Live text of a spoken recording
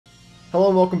Hello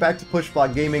and welcome back to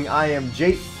Pushblock Gaming. I am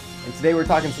Jake, and today we're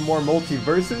talking some more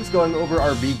Multiversus, going over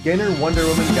our beginner Wonder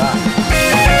Woman guide.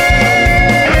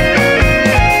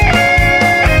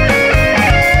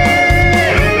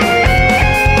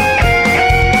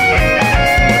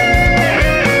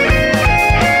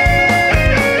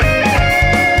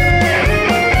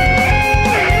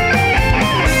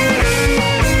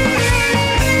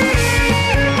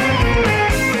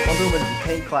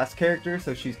 Class character,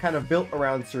 so she's kind of built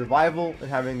around survival and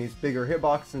having these bigger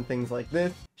hitboxes and things like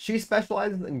this. She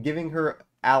specializes in giving her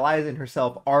allies and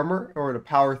herself armor in order to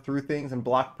power through things and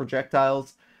block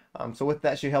projectiles. So with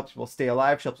that, she helps people stay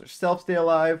alive, she helps herself stay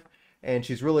alive, and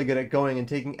she's really good at going and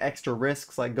taking extra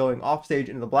risks, like going off stage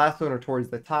into the blast zone or towards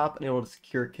the top and able to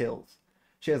secure kills.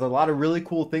 She has a lot of really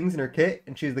cool things in her kit,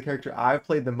 and she's the character I've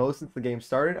played the most since the game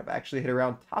started. I've actually hit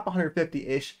around top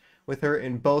 150-ish with her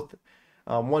in both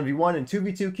 1v1 and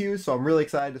 2v2 queues, so I'm really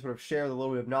excited to sort of share the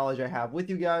little bit of knowledge I have with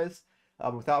you guys.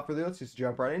 Without further ado, let's just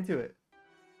jump right into it.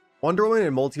 Wonder Woman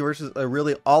in Multiversus is a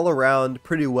really all-around,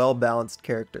 pretty well-balanced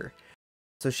character.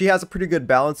 So she has a pretty good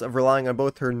balance of relying on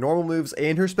both her normal moves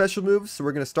and her special moves, so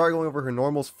we're going to start going over her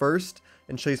normals first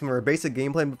and show you some of her basic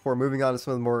gameplay before moving on to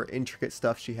some of the more intricate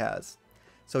stuff she has.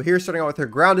 So here, starting out with her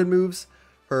grounded moves,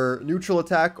 her neutral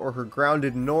attack or her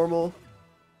grounded normal.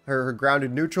 Her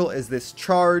grounded neutral is this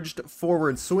charged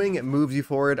forward swing. It moves you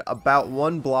forward about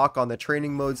one block on the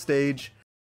training mode stage.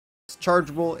 It's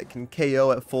chargeable. It can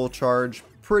KO at full charge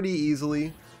pretty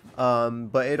easily.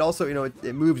 But it also,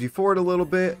 it moves you forward a little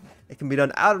bit. It can be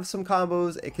done out of some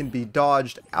combos. It can be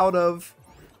dodged out of.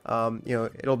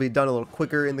 It'll be done a little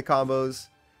quicker in the combos.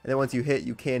 And then once you hit,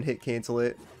 you can hit cancel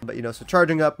it. But, so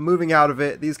charging up, moving out of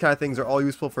it, these kind of things are all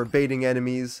useful for baiting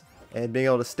enemies and being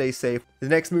able to stay safe. The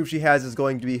next move she has is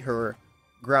going to be her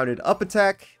grounded up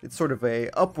attack. It's sort of a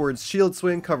upwards shield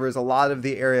swing, covers a lot of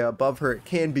the area above her. It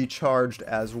can be charged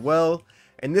as well.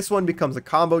 And this one becomes a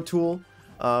combo tool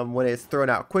when it's thrown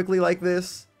out quickly like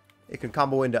this. It can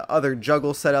combo into other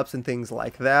juggle setups and things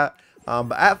like that.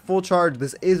 But at full charge,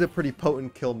 this is a pretty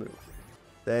potent kill move.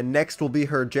 Then next will be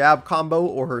her jab combo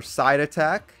or her side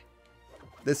attack.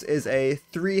 This is a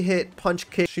 3-hit punch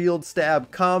kick shield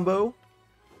stab combo.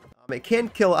 It can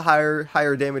kill at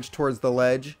higher damage towards the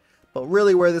ledge, but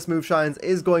really where this move shines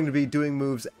is going to be doing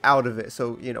moves out of it.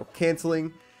 So,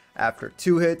 canceling after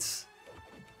 2 hits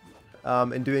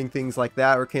and doing things like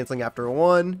that, or canceling after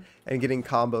 1 and getting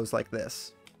combos like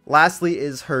this. Lastly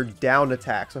is her down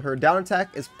attack. So her down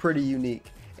attack is pretty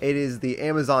unique. It is the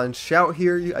Amazon shout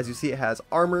here. As you see, it has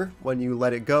armor. When you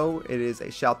let it go, it is a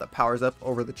shout that powers up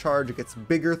over the charge. It gets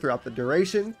bigger throughout the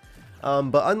duration.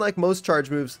 But unlike most charge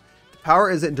moves,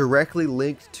 power isn't directly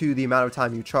linked to the amount of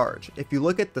time you charge. If you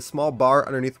look at the small bar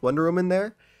underneath Wonder Woman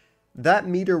there, that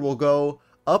meter will go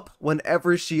up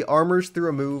whenever she armors through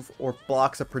a move or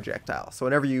blocks a projectile. So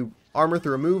whenever you armor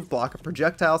through a move, block a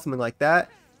projectile, something like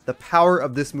that, the power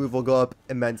of this move will go up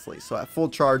immensely. So at full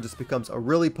charge, this becomes a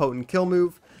really potent kill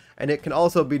move, and it can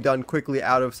also be done quickly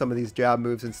out of some of these jab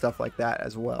moves and stuff like that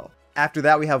as well. After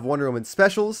that, we have Wonder Woman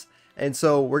specials, and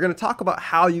so we're going to talk about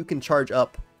how you can charge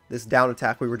up this down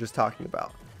attack we were just talking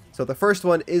about. So the first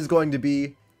one is going to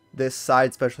be this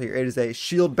side special here. It is a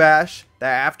shield bash that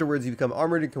afterwards you become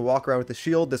armored. You can walk around with the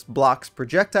shield. This blocks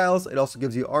projectiles. It also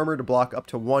gives you armor to block up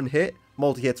to 1 hit.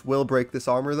 Multi-hits will break this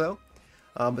armor though.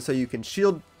 But so you can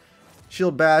shield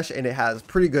bash, and it has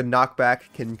pretty good knockback,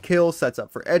 can kill, sets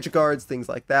up for edge guards, things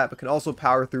like that, but can also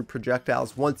power through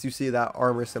projectiles once you see that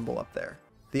armor symbol up there.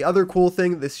 The other cool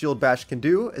thing this shield bash can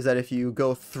do is that if you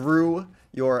go through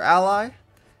your ally,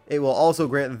 it will also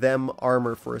grant them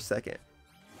armor for a second.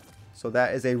 So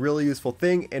that is a really useful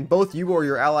thing, and both you or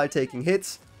your ally taking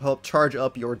hits will help charge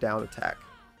up your down attack.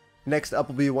 Next up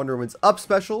will be Wonder Woman's up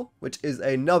special, which is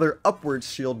another upwards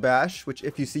shield bash, which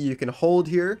if you see, you can hold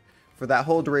here for that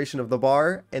whole duration of the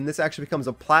bar, and this actually becomes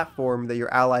a platform that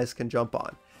your allies can jump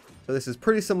on. So this is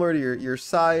pretty similar to your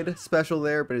side special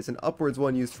there, but it's an upwards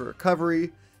one used for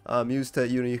recovery, used to,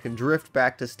 you can drift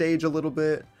back to stage a little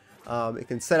bit. It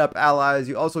can set up allies.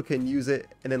 You also can use it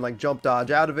and then like jump dodge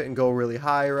out of it and go really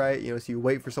high, right? So you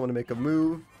wait for someone to make a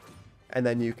move, and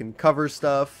then you can cover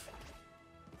stuff.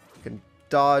 You can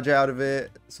dodge out of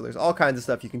it. So there's all kinds of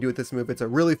stuff you can do with this move. It's a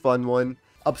really fun one.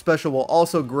 Up special will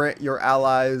also grant your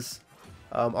allies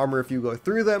armor if you go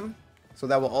through them. So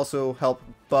that will also help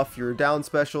buff your down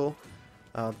special,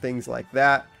 things like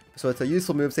that. So it's a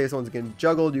useful move. Say if someone's getting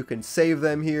juggled, you can save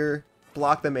them here,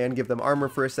 block them, and give them armor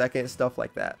for a second, stuff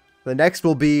like that. The next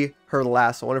will be her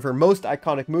lasso, one of her most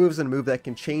iconic moves, and a move that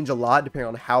can change a lot depending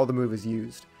on how the move is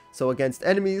used. So against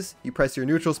enemies, you press your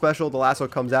neutral special, the lasso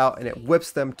comes out, and it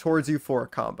whips them towards you for a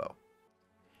combo.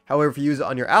 However, if you use it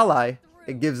on your ally,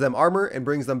 it gives them armor and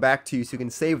brings them back to you so you can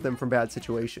save them from bad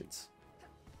situations.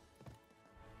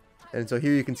 And so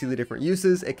here you can see the different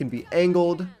uses. It can be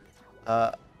angled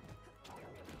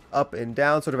up and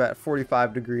down, sort of at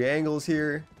 45-degree angles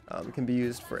here. It can be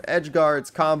used for edge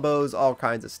guards, combos, all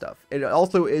kinds of stuff. It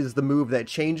also is the move that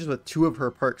changes with 2 of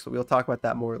her perks, so we'll talk about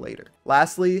that more later.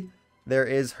 Lastly, there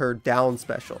is her down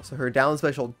special. So her down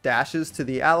special dashes to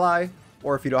the ally,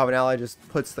 or if you don't have an ally, just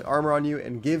puts the armor on you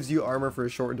and gives you armor for a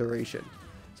short duration.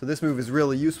 So this move is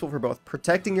really useful for both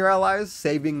protecting your allies,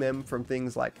 saving them from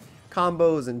things like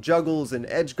combos and juggles and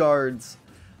edge guards.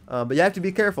 But you have to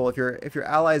be careful. If your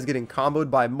ally is getting comboed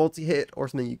by multi-hit or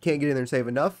something you can't get in there and save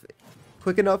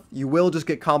quick enough, you will just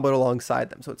get comboed alongside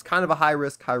them. So it's kind of a high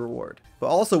risk, high reward. But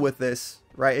also with this,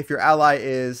 right, if your ally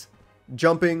is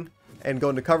jumping and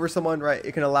going to cover someone, right,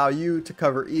 it can allow you to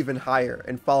cover even higher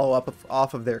and follow up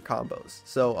off of their combos.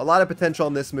 So a lot of potential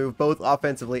in this move, both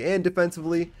offensively and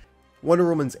defensively. Wonder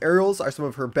Woman's aerials are some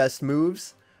of her best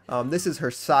moves. This is her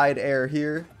side air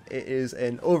here. It is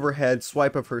an overhead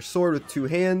swipe of her sword with 2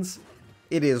 hands.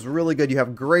 It is really good. You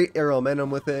have great aerial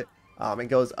momentum with it. It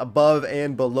goes above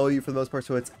and below you for the most part,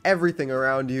 so it's everything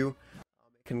around you.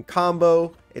 It can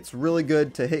combo. It's really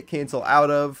good to hit cancel out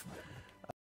of.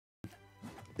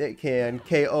 It can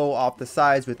KO off the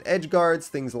sides with edge guards,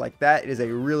 things like that. It is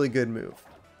a really good move.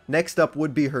 Next up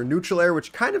would be her neutral air,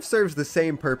 which kind of serves the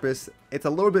same purpose. It's a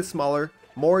little bit smaller,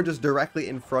 more just directly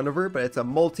in front of her, but it's a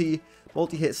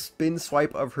multi-hit spin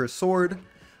swipe of her sword.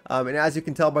 And as you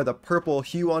can tell by the purple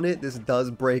hue on it, this does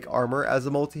break armor as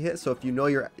a multi-hit. So if you know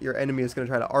your enemy is going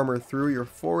to try to armor through your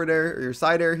forward air or your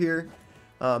side air here,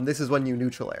 this is when you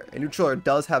neutral air. And neutral air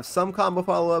does have some combo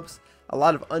follow-ups, a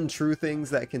lot of untrue things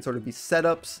that can sort of be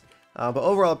setups, but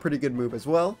overall a pretty good move as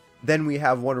well. Then we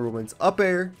have Wonder Woman's up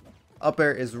air. Up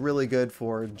air is really good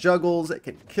for juggles. It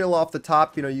can kill off the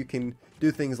top. You know, you can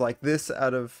do things like this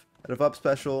out of up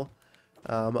special,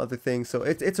 other things. So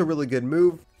it's a really good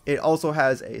move. It also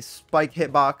has a spike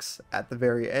hitbox at the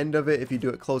very end of it if you do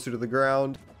it closer to the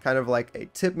ground. Kind of like a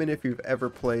Tipman if you've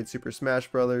ever played Super Smash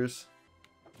Brothers.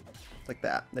 Like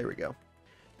that. There we go.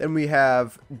 Then we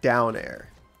have down air.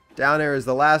 Down air is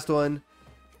the last one.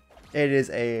 It is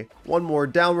one more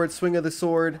downward swing of the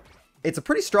sword. It's a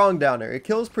pretty strong down air. It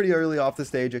kills pretty early off the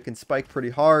stage. It can spike pretty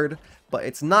hard, but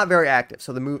it's not very active.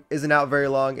 So the move isn't out very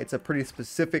long. It's a pretty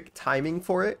specific timing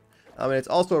for it. And it's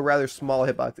also a rather small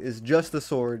hitbox. It's just the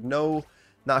sword. No,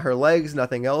 not her legs,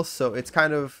 nothing else. So it's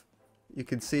kind of, you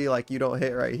can see like you don't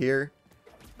hit right here,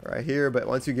 but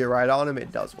once you get right on him,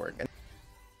 it does work.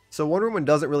 So Wonder Woman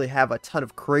doesn't really have a ton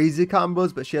of crazy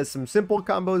combos, but she has some simple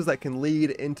combos that can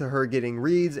lead into her getting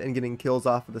reads and getting kills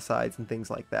off of the sides and things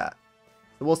like that.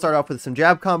 So we'll start off with some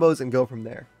jab combos and go from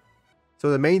there. So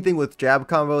the main thing with jab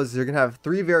combos is you're going to have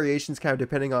 3 variations kind of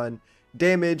depending on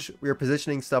damage, your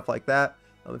positioning, stuff like that.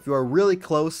 If you are really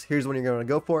close, here's what you're going to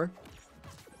go for.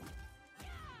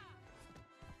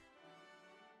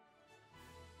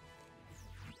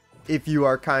 If you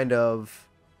are kind of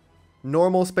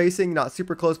normal spacing, not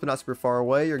super close but not super far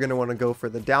away, you're going to want to go for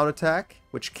the down attack,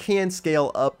 which can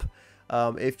scale up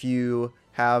if you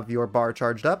have your bar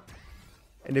charged up.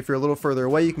 And if you're a little further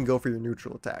away, you can go for your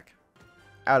neutral attack.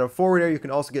 Out of forward air, you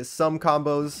can also get some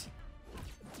combos.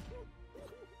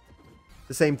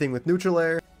 The same thing with neutral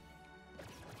air.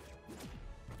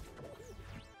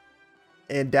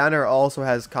 And down air also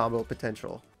has combo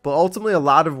potential. But ultimately, a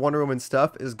lot of Wonder Woman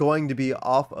stuff is going to be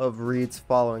off of reads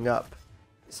following up.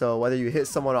 So whether you hit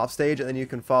someone off stage and then you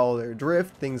can follow their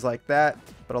drift, things like that.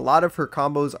 But a lot of her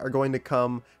combos are going to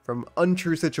come from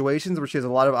untrue situations where she has a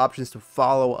lot of options to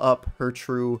follow up her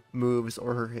true moves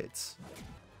or her hits.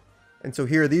 And so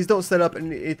here, these don't set up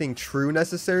anything true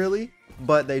necessarily,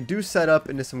 but they do set up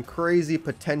into some crazy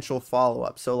potential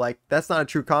follow-up. So like, that's not a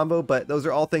true combo, but those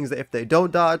are all things that if they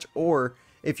don't dodge, or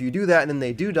if you do that and then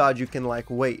they do dodge, you can like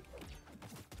wait.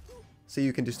 So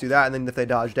you can just do that, and then if they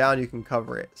dodge down, you can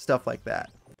cover it. Stuff like that.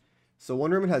 So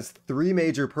Wonder Woman has 3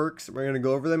 major perks. We're going to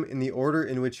go over them in the order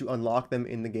in which you unlock them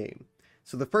in the game.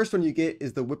 So the first one you get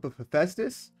is the Whip of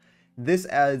Hephaestus. This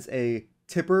adds a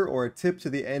tipper or a tip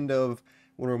to the end of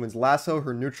Wonder Woman's lasso,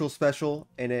 her neutral special,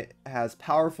 and it has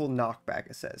powerful knockback,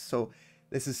 it says. So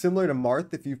this is similar to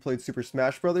Marth if you've played Super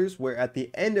Smash Brothers, where at the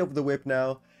end of the whip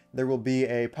now, there will be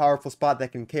a powerful spot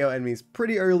that can KO enemies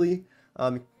pretty early.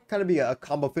 Kind of be a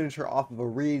combo finisher off of a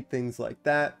read, things like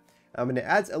that. And it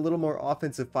adds a little more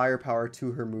offensive firepower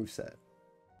to her moveset.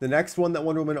 The next one that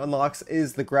Wonder Woman unlocks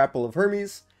is the Grapple of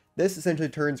Hermes. This essentially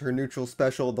turns her neutral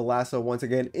special, the lasso, once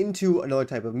again into another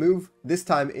type of move, this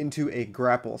time into a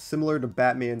grapple, similar to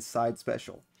Batman's side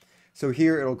special. So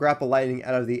here it'll grapple lightning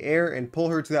out of the air and pull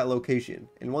her to that location.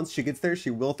 And once she gets there, she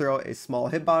will throw out a small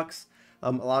hitbox,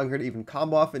 allowing her to even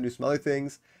combo off and do some other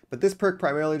things. But this perk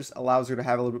primarily just allows her to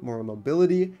have a little bit more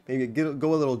mobility, maybe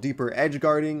go a little deeper edge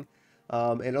guarding,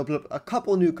 and open up a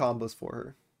couple new combos for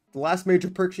her. The last major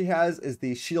perk she has is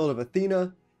the Shield of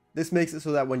Athena. This makes it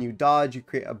so that when you dodge, you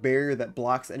create a barrier that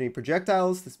blocks enemy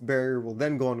projectiles. This barrier will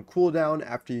then go on cooldown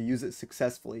after you use it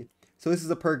successfully. So this is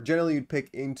a perk generally you'd pick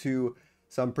into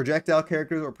some projectile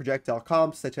characters or projectile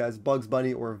comps such as Bugs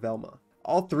Bunny or Velma.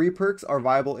 All three perks are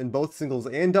viable in both singles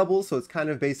and doubles, so it's kind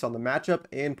of based on the matchup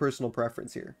and personal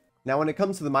preference here. Now when it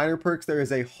comes to the minor perks, there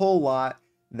is a whole lot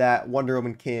that Wonder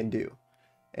Woman can do.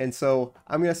 And so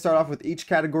I'm going to start off with each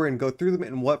category and go through them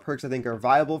and what perks I think are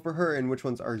viable for her and which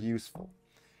ones are useful.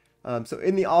 So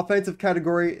in the offensive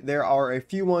category, there are a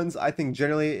few ones. I think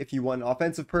generally if you want an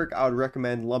offensive perk, I would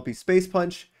recommend Lumpy Space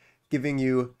Punch, giving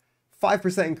you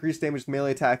 5% increased damage to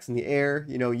melee attacks in the air.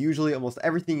 You know, usually almost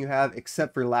everything you have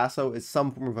except for Lasso is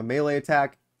some form of a melee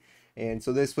attack. And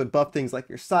so this would buff things like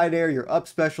your side air, your up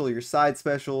special, your side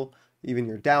special, even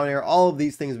your down air. All of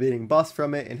these things being buffed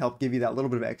from it and help give you that little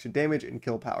bit of extra damage and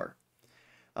kill power.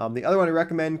 The other one I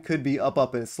recommend could be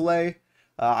Up and Slay.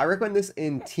 I recommend this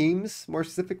in teams more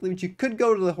specifically, but you could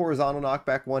go to the horizontal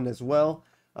knockback one as well.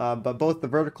 But both the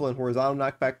vertical and horizontal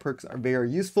knockback perks are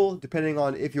very useful depending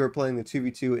on if you are playing the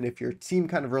 2v2 and if your team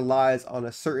kind of relies on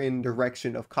a certain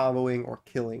direction of comboing or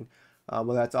killing,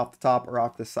 whether that's off the top or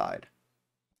off the side.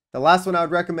 The last one I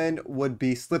would recommend would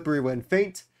be Slippery when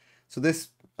Faint. So this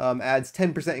adds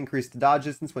 10% increase to dodge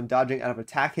distance when dodging out of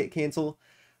attack hit cancel.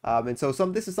 And so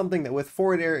this is something that with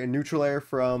forward air and neutral air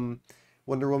from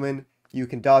Wonder Woman, you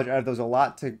can dodge out of those a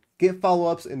lot to get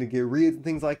follow-ups and to get reads and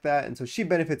things like that. And so she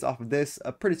benefits off of this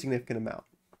a pretty significant amount.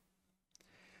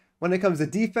 When it comes to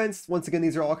defense, once again,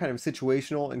 these are all kind of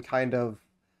situational and kind of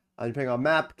depending on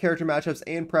map, character matchups,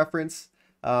 and preference.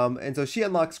 And so she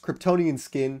unlocks Kryptonian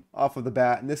Skin off of the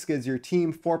bat, and this gives your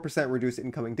team 4% reduced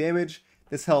incoming damage.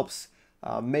 This helps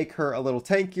make her a little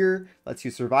tankier, lets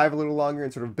you survive a little longer,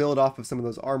 and sort of build off of some of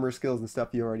those armor skills and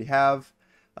stuff you already have.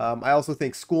 I also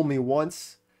think School Me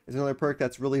Once is another perk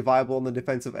that's really viable on the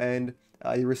defensive end.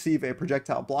 You receive a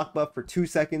projectile block buff for 2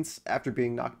 seconds after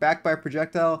being knocked back by a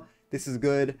projectile. This is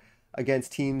good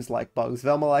against teams like Bugs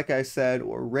Velma, like I said,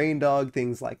 or Rain Dog,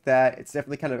 things like that. It's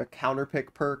definitely kind of a counter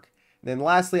pick perk. And then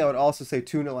lastly, I would also say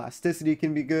Toon Elasticity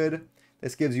can be good.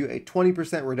 This gives you a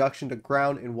 20% reduction to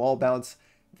ground and wall bounce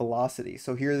velocity.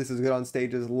 So here this is good on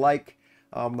stages like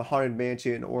the Haunted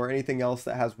Mansion or anything else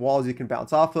that has walls you can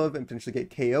bounce off of and potentially get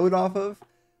KO'd off of.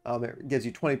 It gives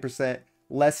you 20%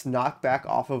 less knockback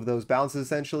off of those bounces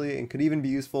essentially, and could even be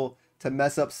useful to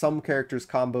mess up some characters'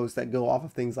 combos that go off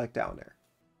of things like down air.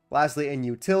 Lastly, in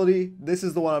utility, this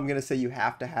is the one I'm going to say you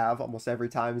have to have almost every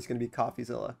time. It's going to be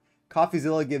Coffeezilla.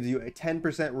 Coffeezilla gives you a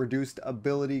 10% reduced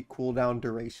ability cooldown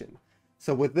duration.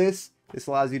 So with this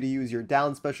allows you to use your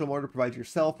down special mode to provide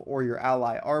yourself or your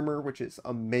ally armor, which is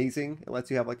amazing. It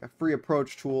lets you have like a free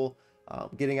approach tool,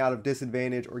 getting out of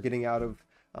disadvantage or getting out of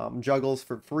juggles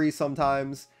for free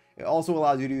sometimes. It also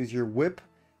allows you to use your whip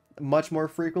much more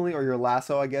frequently, or your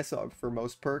lasso, I guess, for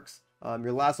most perks.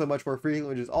 Your lasso much more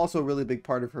frequently, which is also a really big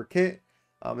part of her kit.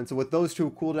 And so with those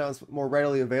two cooldowns more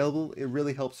readily available, it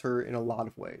really helps her in a lot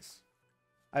of ways.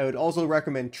 I would also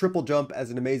recommend Triple Jump as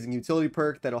an amazing utility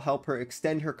perk that'll help her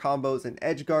extend her combos and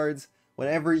edge guards.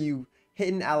 Whenever you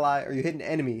hit an ally or you hit an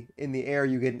enemy in the air,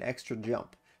 you get an extra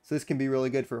jump. So this can be really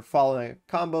good for following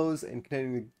combos and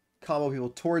continuing to combo people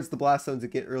towards the blast zones to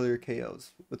get earlier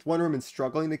KOs. With Wonder Woman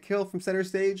struggling to kill from center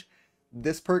stage,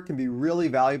 this perk can be really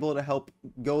valuable to help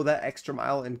go that extra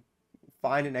mile and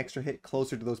find an extra hit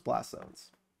closer to those blast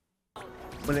zones.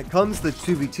 When it comes to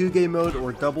 2v2 game mode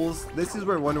or doubles, this is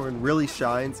where Wonder Woman really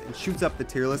shines and shoots up the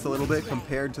tier list a little bit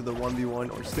compared to the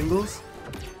 1v1 or singles.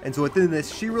 And so within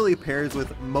this, she really pairs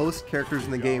with most characters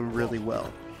in the game really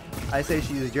well. I say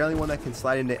she is generally one that can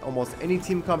slide into almost any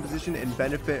team composition and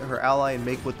benefit her ally and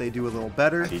make what they do a little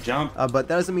better. But that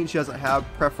doesn't mean she doesn't have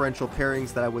preferential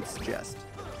pairings that I would suggest.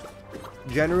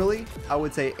 Generally, I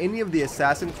would say any of the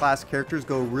assassin class characters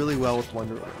go really well with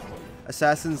Wonder Woman.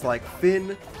 Assassins like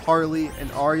Finn, Harley, and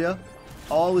Arya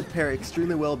all would pair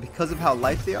extremely well because of how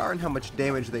light they are and how much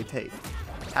damage they take.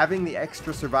 Having the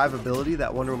extra survivability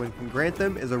that Wonder Woman can grant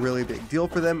them is a really big deal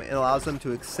for them and allows them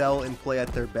to excel and play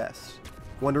at their best.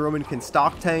 Wonder Woman can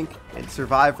stock tank and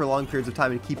survive for long periods of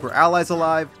time and keep her allies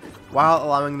alive, while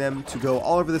allowing them to go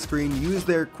all over the screen, use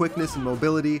their quickness and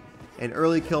mobility and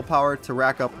early kill power to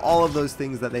rack up all of those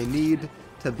things that they need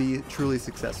to be truly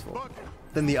successful.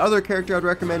 Then the other character I'd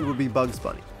recommend would be Bugs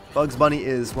Bunny. Bugs Bunny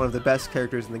is one of the best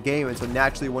characters in the game, and so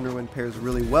naturally Wonder Woman pairs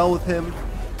really well with him.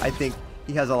 I think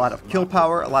he has a lot of kill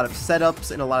power, a lot of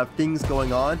setups, and a lot of things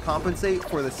going on compensate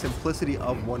for the simplicity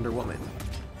of Wonder Woman.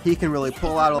 He can really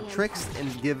pull out all tricks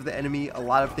and give the enemy a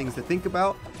lot of things to think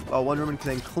about, while Wonder Woman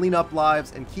can then clean up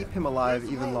lives and keep him alive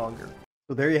even longer.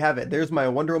 So there you have it. There's my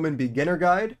Wonder Woman beginner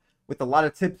guide with a lot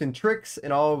of tips and tricks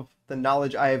and all of the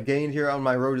knowledge I have gained here on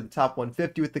my road to the top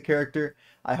 150 with the character.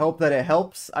 I hope that it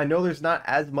helps. I know there's not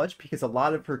as much because a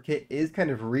lot of her kit is kind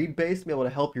of read-based, be able to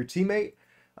help your teammate.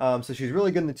 So she's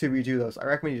really good in the 2v2 though, so I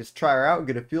recommend you just try her out and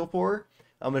get a feel for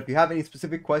her. If you have any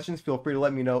specific questions, feel free to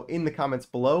let me know in the comments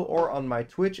below or on my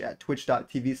Twitch at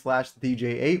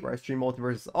twitch.tv/TheDJ8, where I stream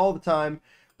Multiversus all the time,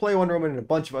 play Wonder Woman and a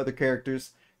bunch of other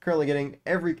characters. Currently getting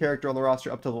every character on the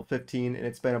roster up to level 15, and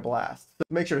it's been a blast. So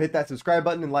make sure to hit that subscribe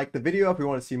button and like the video if you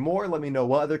want to see more. Let me know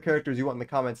what other characters you want in the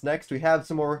comments next. We have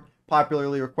some more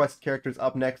popularly requested characters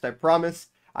up next, I promise.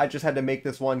 I just had to make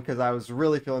this one because I was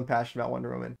really feeling passionate about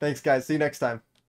Wonder Woman. Thanks guys, see you next time.